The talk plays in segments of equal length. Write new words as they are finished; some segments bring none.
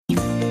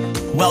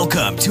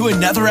Welcome to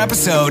another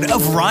episode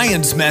of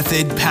Ryan's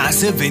Method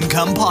Passive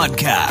Income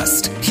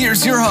Podcast.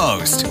 Here's your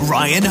host,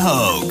 Ryan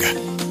Hogue.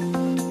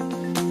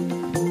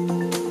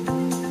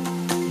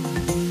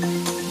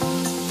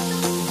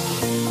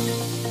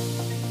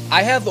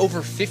 I have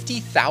over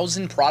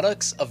 50,000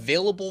 products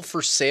available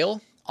for sale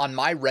on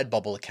my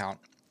Redbubble account.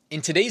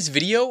 In today's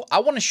video, I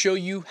want to show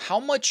you how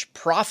much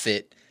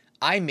profit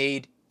I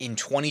made in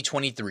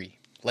 2023.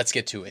 Let's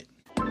get to it.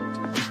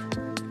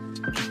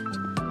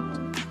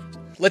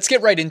 Let's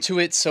get right into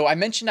it. So I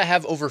mentioned I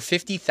have over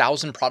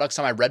 50,000 products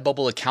on my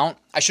Redbubble account.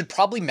 I should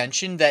probably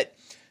mention that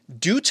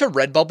due to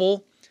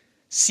Redbubble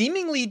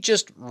seemingly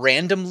just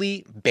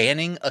randomly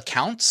banning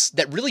accounts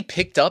that really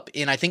picked up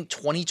in, I think,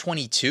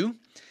 2022,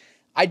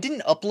 I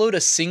didn't upload a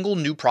single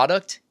new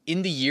product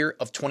in the year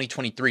of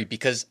 2023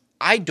 because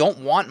I don't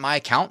want my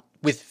account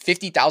with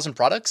 50,000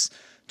 products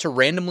to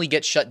randomly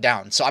get shut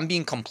down. So I'm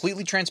being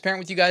completely transparent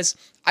with you guys.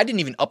 I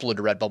didn't even upload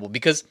to Redbubble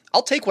because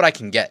I'll take what I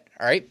can get,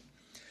 all right?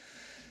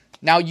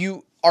 Now,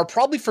 you are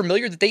probably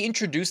familiar that they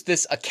introduced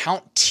this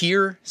account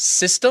tier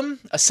system.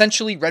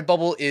 Essentially,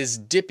 Redbubble is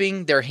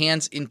dipping their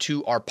hands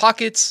into our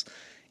pockets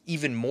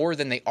even more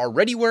than they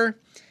already were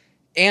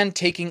and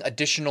taking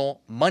additional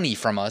money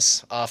from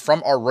us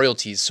from our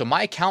royalties. So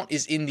my account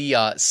is in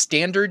the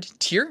standard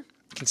tier.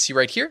 You can see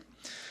right here.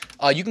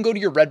 You can go to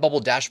your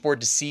Redbubble dashboard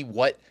to see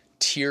what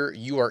tier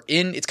you are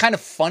in. It's kind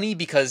of funny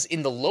because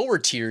in the lower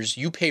tiers,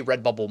 you pay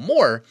Redbubble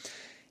more.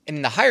 And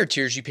in the higher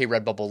tiers, you pay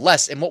Redbubble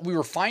less. And what we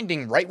were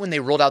finding right when they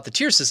rolled out the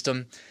tier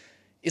system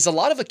is a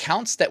lot of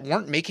accounts that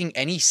weren't making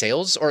any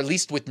sales, or at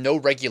least with no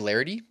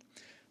regularity,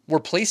 were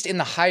placed in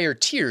the higher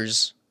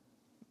tiers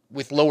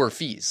with lower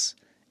fees.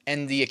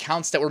 And the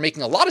accounts that were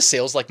making a lot of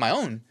sales, like my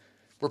own,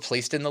 were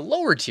placed in the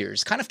lower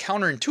tiers. Kind of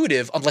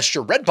counterintuitive, unless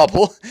you're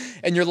Redbubble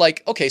and you're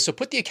like, okay, so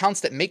put the accounts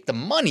that make the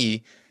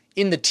money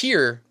in the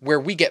tier where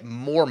we get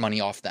more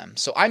money off them.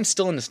 So I'm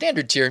still in the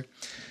standard tier.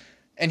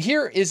 And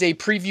here is a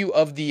preview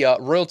of the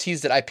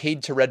royalties that I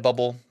paid to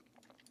Redbubble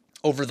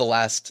over the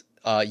last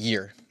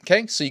year.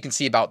 Okay, so you can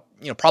see about,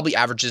 probably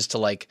averages to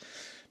like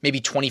maybe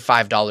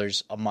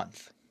 $25 a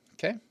month.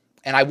 Okay,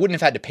 and I wouldn't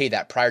have had to pay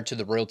that prior to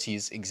the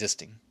royalties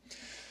existing.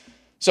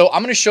 So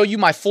I'm going to show you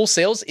my full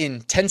sales in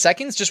 10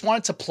 seconds. Just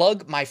wanted to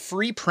plug my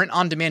free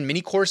print-on-demand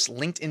mini course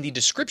linked in the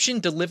description,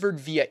 delivered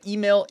via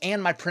email,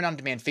 and my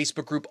print-on-demand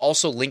Facebook group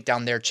also linked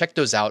down there. Check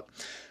those out.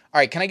 All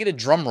right, can I get a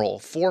drum roll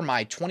for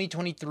my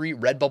 2023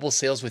 Redbubble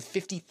sales with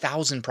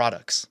 50,000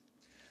 products?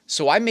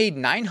 So I made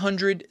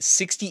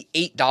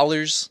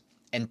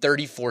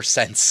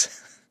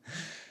 $968.34.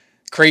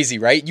 Crazy,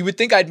 right? You would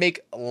think I'd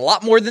make a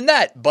lot more than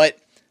that, but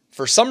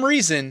for some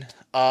reason,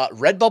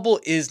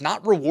 Redbubble is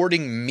not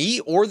rewarding me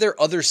or their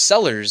other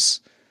sellers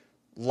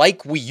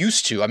like we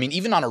used to. I mean,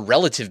 even on a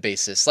relative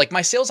basis. Like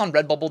my sales on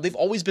Redbubble, they've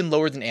always been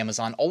lower than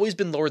Amazon, always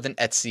been lower than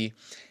Etsy.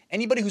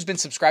 Anybody who's been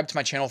subscribed to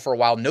my channel for a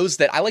while knows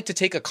that I like to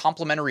take a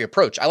complementary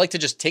approach. I like to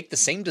just take the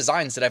same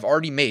designs that I've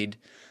already made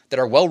that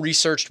are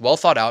well-researched, well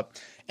thought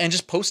out, and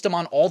just post them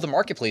on all the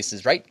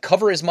marketplaces, right?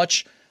 Cover as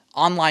much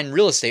online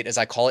real estate, as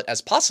I call it,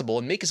 as possible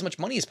and make as much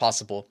money as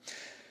possible.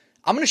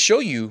 I'm going to show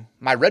you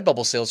my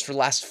Redbubble sales for the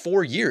last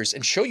 4 years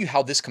and show you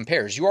how this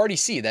compares. You already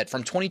see that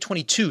from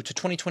 2022 to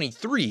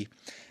 2023,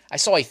 I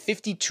saw a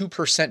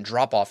 52%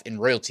 drop off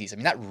in royalties. I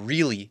mean, that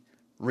really,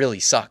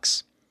 really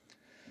sucks.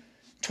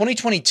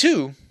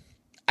 2022,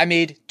 I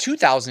made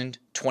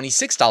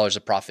 $2,026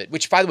 of profit,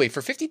 which, by the way,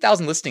 for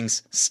 50,000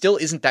 listings still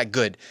isn't that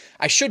good.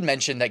 I should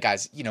mention that,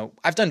 guys,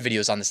 I've done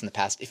videos on this in the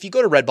past. If you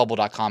go to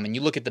redbubble.com and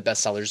you look at the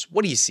best sellers,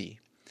 what do you see?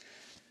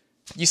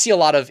 You see a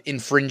lot of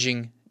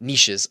infringing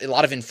niches, a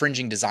lot of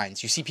infringing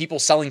designs. You see people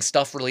selling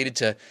stuff related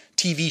to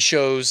TV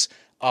shows,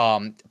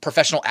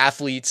 professional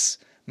athletes,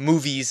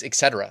 movies,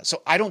 etc.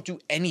 So I don't do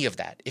any of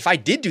that. If I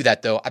did do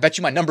that, though, I bet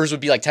you my numbers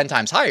would be like 10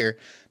 times higher,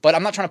 but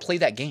I'm not trying to play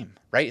that game,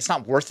 right? It's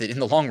not worth it in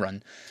the long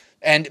run.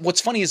 And what's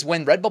funny is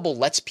when Redbubble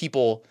lets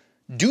people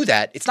do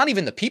that, it's not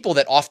even the people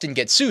that often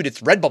get sued, it's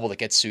Redbubble that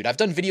gets sued. I've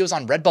done videos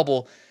on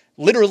Redbubble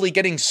literally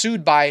getting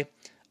sued by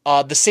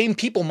the same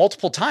people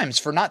multiple times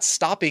for not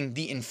stopping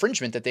the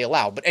infringement that they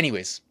allow. But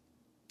anyways,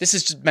 this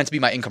is just meant to be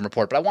my income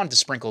report, but I wanted to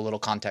sprinkle a little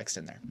context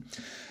in there.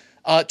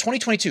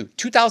 2022,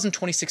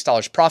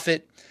 $2,026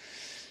 profit.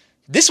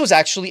 This was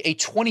actually a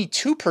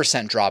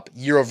 22% drop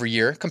year over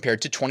year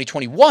compared to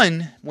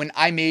 2021 when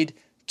I made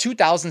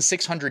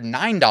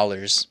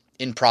 $2,609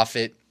 in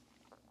profit.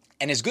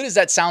 And as good as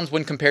that sounds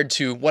when compared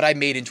to what I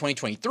made in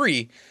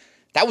 2023,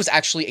 that was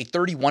actually a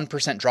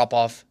 31% drop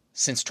off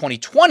since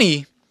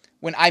 2020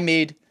 when I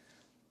made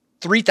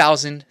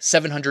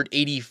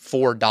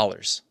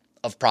 $3,784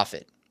 of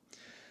profit.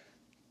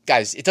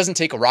 Guys, it doesn't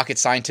take a rocket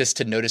scientist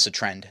to notice a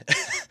trend.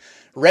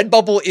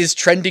 Redbubble is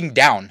trending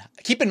down.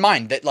 Keep in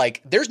mind that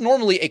there's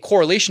normally a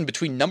correlation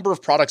between number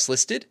of products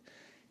listed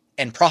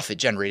and profit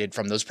generated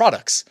from those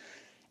products.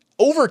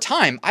 Over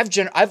time, I've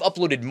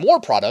uploaded more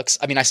products.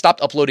 I mean, I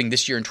stopped uploading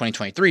this year in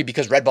 2023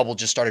 because Redbubble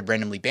just started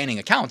randomly banning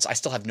accounts. I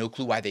still have no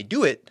clue why they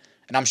do it.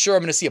 And I'm sure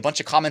I'm going to see a bunch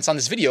of comments on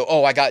this video.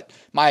 Oh,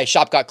 my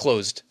shop got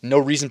closed. No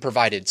reason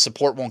provided.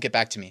 Support won't get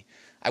back to me.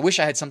 I wish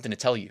I had something to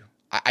tell you.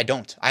 I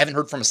don't. I haven't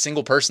heard from a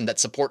single person that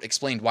support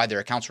explained why their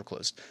accounts were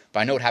closed,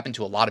 but I know it happened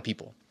to a lot of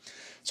people.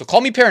 So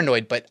call me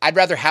paranoid, but I'd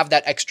rather have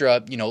that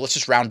extra, let's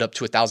just round up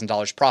to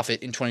 $1,000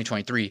 profit in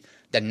 2023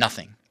 than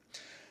nothing.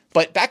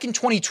 But back in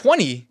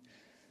 2020,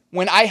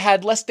 when I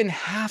had less than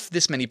half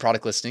this many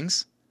product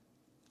listings,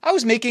 I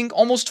was making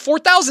almost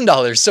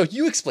 $4,000. So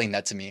you explain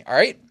that to me, all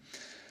right?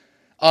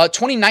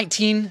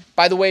 2019,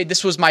 by the way,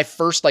 this was my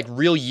first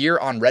real year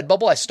on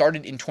Redbubble. I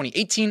started in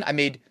 2018. I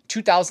made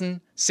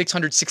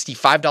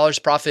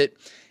 $2,665 profit.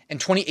 In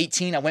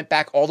 2018, I went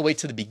back all the way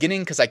to the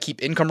beginning because I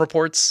keep income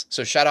reports.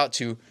 So shout out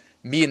to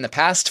me in the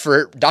past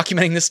for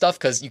documenting this stuff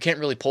because you can't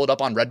really pull it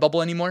up on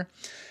Redbubble anymore.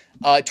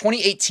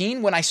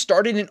 2018, when I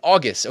started in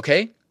August,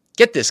 okay?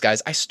 Get this,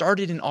 guys. I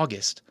started in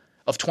August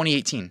of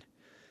 2018.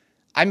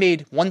 I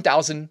made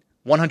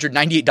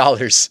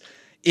 $1,198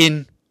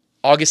 in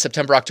August,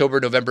 September, October,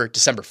 November,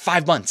 December,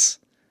 5 months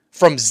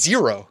from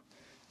zero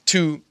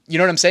to, you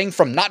know what I'm saying?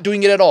 From not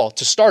doing it at all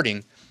to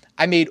starting,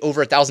 I made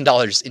over $1,000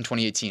 in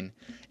 2018.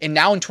 And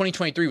now in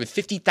 2023 with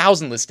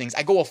 50,000 listings,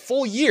 I go a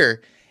full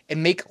year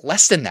and make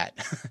less than that.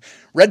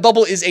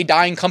 Redbubble is a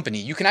dying company.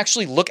 You can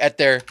actually look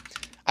at I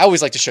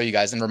always like to show you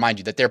guys and remind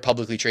you that they're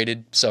publicly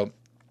traded. So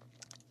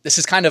this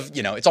is kind of,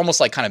 it's almost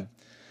like kind of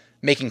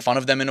making fun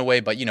of them in a way,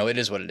 but it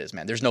is what it is,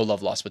 man. There's no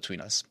love lost between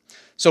us.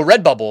 So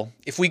Redbubble,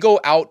 if we go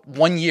out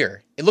 1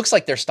 year, it looks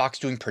like their stock's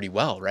doing pretty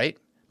well, right?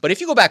 But if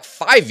you go back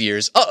 5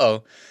 years,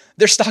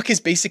 their stock is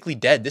basically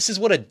dead. This is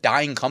what a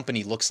dying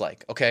company looks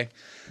like, okay?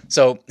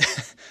 So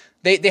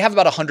they have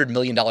about $100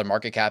 million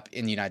market cap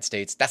in the United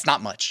States. That's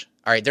not much,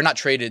 all right? They're not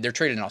traded. They're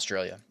traded in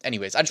Australia.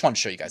 Anyways, I just wanted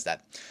to show you guys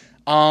that.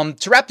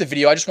 To wrap the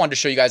video, I just wanted to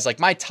show you guys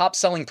my top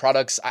selling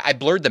products. I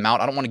blurred them out.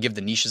 I don't want to give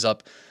the niches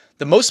up.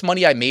 The most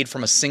money I made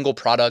from a single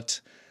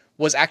product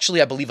was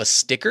actually, I believe, a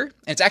sticker. And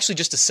it's actually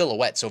just a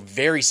silhouette, so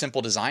very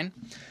simple design.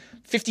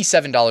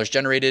 $57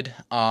 generated.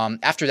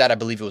 After that, I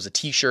believe it was a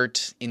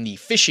t-shirt in the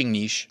fishing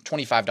niche,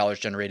 $25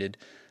 generated.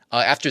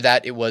 After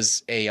that, it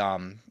was a,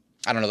 kind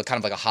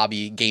of like a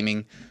hobby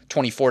gaming,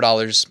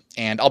 $24.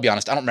 And I'll be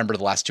honest, I don't remember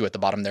the last two at the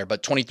bottom there,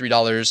 but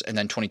 $23 and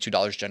then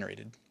 $22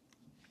 generated.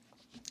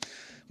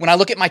 When I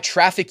look at my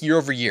traffic year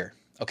over year,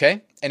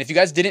 okay? And if you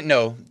guys didn't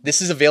know,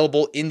 this is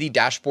available in the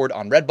dashboard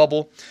on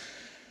Redbubble.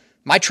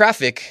 My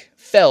traffic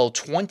fell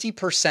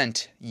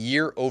 20%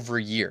 year over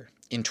year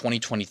in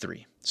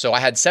 2023. So I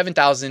had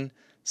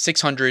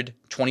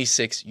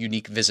 7,626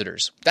 unique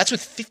visitors. That's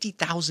with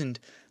 50,000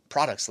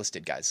 products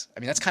listed, guys.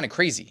 I mean, that's kind of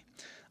crazy.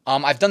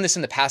 I've done this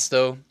in the past,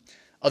 though.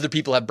 Other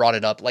people have brought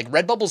it up.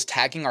 Redbubble's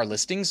tagging our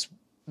listings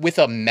with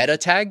a meta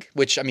tag,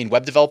 which,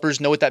 web developers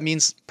know what that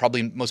means.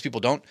 Probably most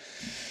people don't.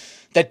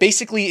 That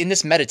basically in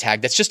this meta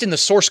tag, that's just in the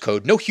source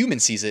code, no human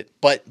sees it,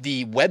 but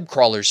the web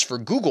crawlers for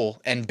Google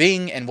and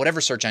Bing and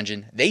whatever search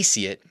engine, they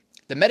see it.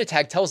 The meta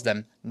tag tells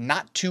them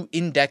not to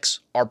index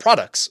our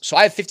products. So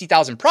I have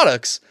 50,000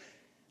 products.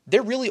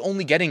 They're really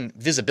only getting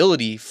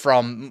visibility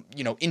from,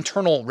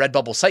 internal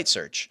Redbubble site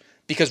search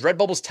because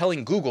Redbubble's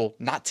telling Google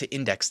not to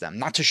index them,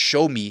 not to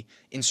show me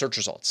in search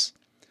results.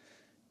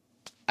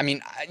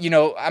 I'm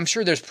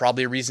sure there's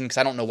probably a reason because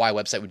I don't know why a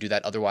website would do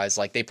that otherwise.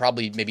 They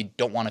probably maybe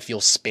don't want to feel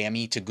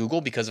spammy to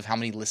Google because of how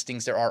many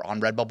listings there are on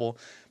Redbubble.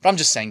 But I'm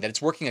just saying that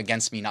it's working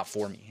against me, not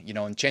for me,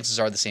 and chances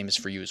are the same as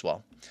for you as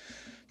well.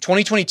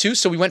 2022,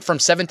 so we went from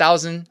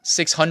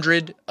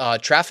 7,600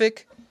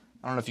 traffic.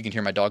 I don't know if you can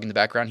hear my dog in the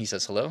background. He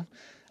says hello.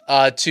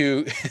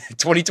 To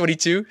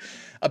 2022,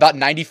 about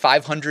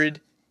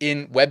 9,500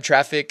 in web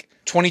traffic.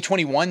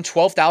 2021,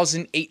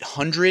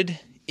 12,800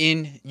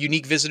 in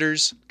unique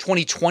visitors.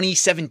 2020,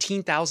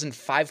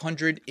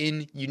 17,500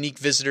 in unique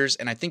visitors.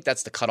 And I think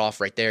that's the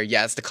cutoff right there.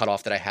 Yeah, that's the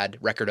cutoff that I had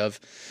record of.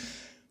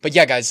 But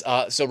yeah, guys,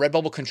 so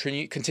Redbubble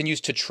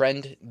continues to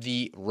trend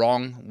the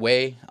wrong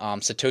way.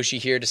 Satoshi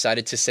here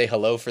decided to say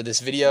hello for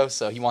this video,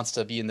 so he wants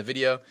to be in the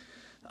video.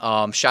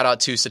 Shout out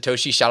to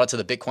Satoshi. Shout out to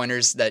the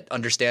Bitcoiners that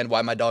understand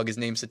why my dog is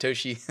named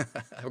Satoshi.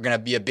 We're going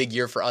to be a big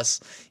year for us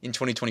in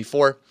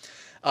 2024.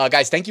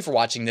 Guys, thank you for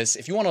watching this.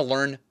 If you want to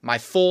learn my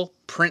full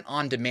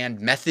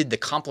print-on-demand method, the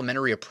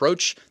complimentary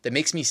approach that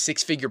makes me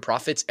six-figure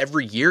profits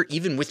every year,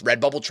 even with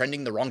Redbubble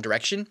trending the wrong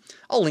direction,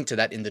 I'll link to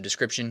that in the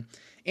description.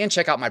 And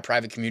check out my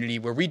private community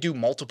where we do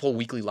multiple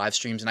weekly live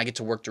streams and I get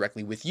to work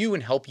directly with you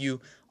and help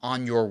you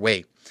on your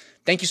way.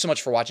 Thank you so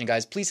much for watching,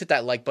 guys. Please hit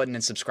that like button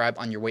and subscribe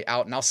on your way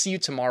out, and I'll see you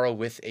tomorrow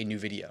with a new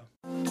video.